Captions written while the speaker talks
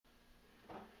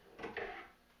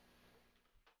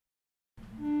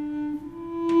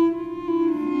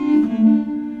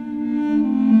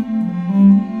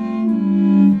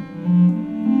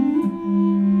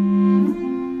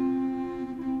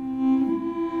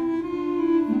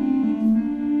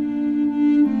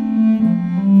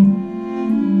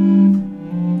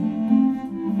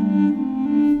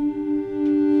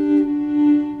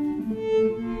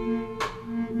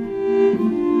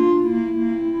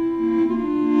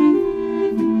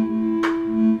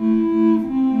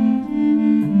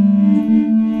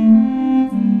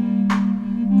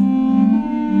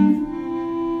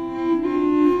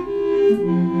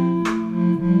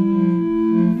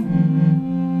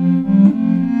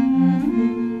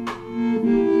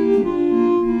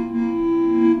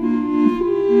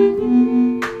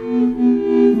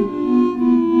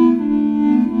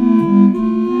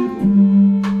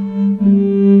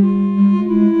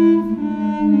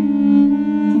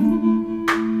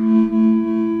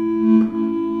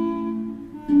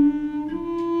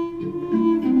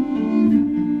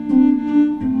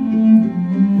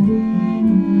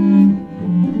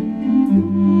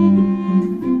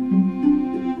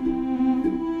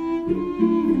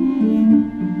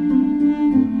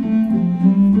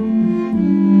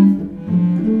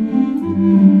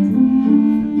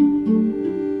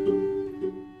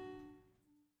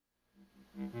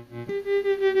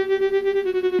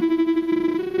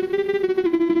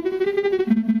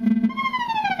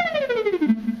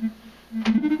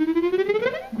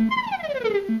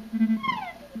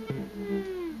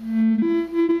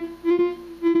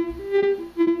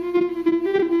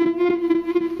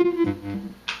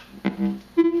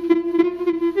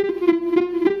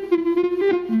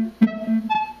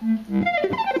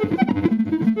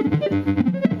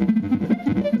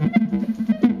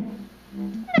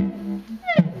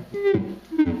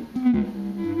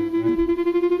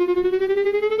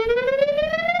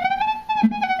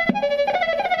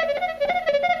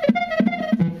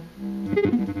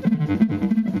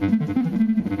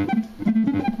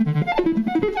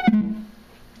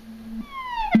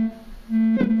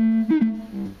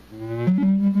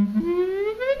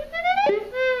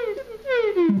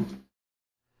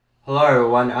Hello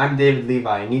everyone, I'm David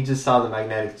Levi and you just saw the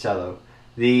Magnetic Cello.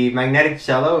 The Magnetic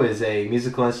Cello is a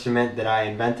musical instrument that I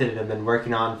invented and have been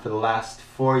working on for the last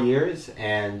 4 years,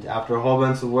 and after a whole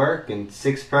bunch of work and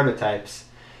 6 prototypes,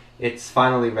 it's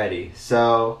finally ready.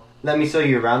 So let me show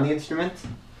you around the instrument.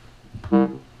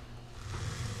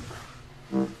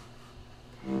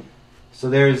 So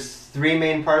there's 3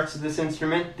 main parts of this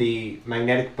instrument: the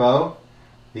magnetic bow,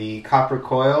 the copper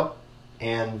coil,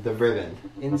 and the ribbon.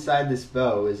 Inside this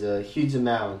bow is a huge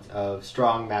amount of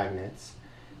strong magnets,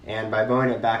 and by bowing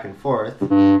it back and forth,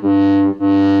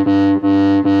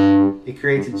 it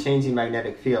creates a changing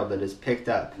magnetic field that is picked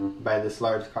up by this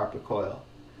large copper coil.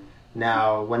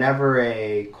 Now, whenever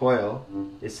a coil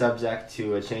is subject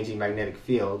to a changing magnetic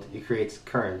field, it creates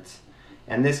current,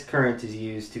 and this current is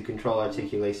used to control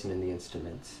articulation in the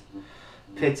instrument.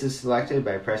 Pitch is selected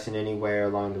by pressing anywhere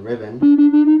along the ribbon.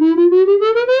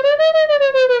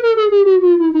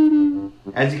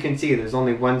 As you can see, there's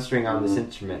only 1 string on this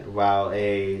instrument, while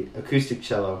a acoustic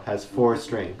cello has 4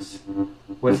 strings.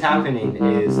 What's happening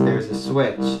is there's a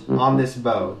switch on this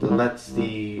bow that lets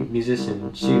the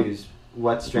musician choose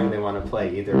what string they want to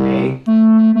play, either A,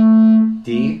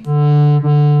 D,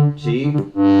 G,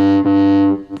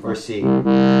 or C,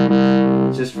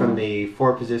 just from the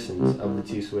 4 positions of the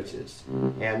 2 switches.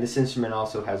 And this instrument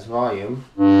also has volume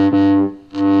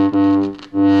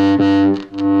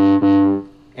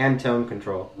and tone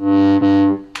control.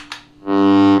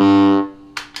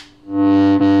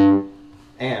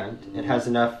 And it has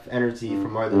enough energy for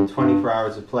more than 24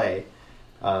 hours of play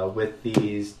with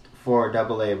these 4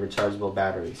 AA rechargeable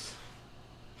batteries.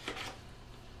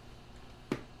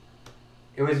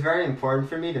 It was very important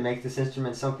for me to make this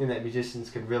instrument something that musicians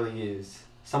could really use,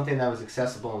 something that was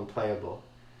accessible and playable.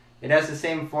 It has the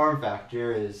same form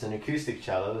factor as an acoustic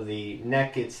cello. The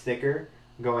neck gets thicker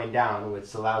going down,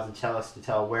 which allows the cellist to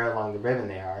tell where along the ribbon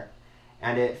they are,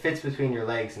 and it fits between your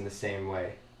legs in the same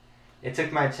way. It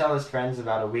took my cellist friends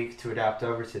about a week to adapt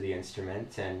over to the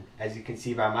instrument, and as you can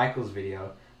see by Michael's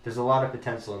video, there's a lot of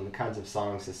potential in the kinds of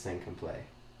songs this thing can play.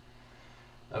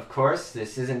 Of course,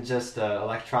 this isn't just an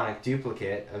electronic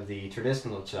duplicate of the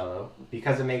traditional cello.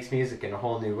 Because it makes music in a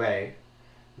whole new way,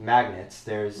 magnets,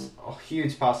 there's a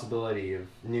huge possibility of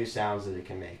new sounds that it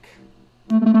can make.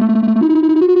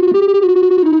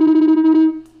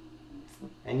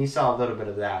 And you saw a little bit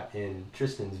of that in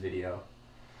Tristan's video.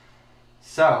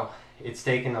 So, it's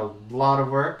taken a lot of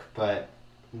work, but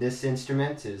this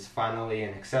instrument is finally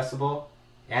an accessible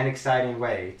and exciting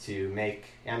way to make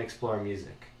and explore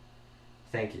music.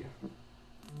 Thank you.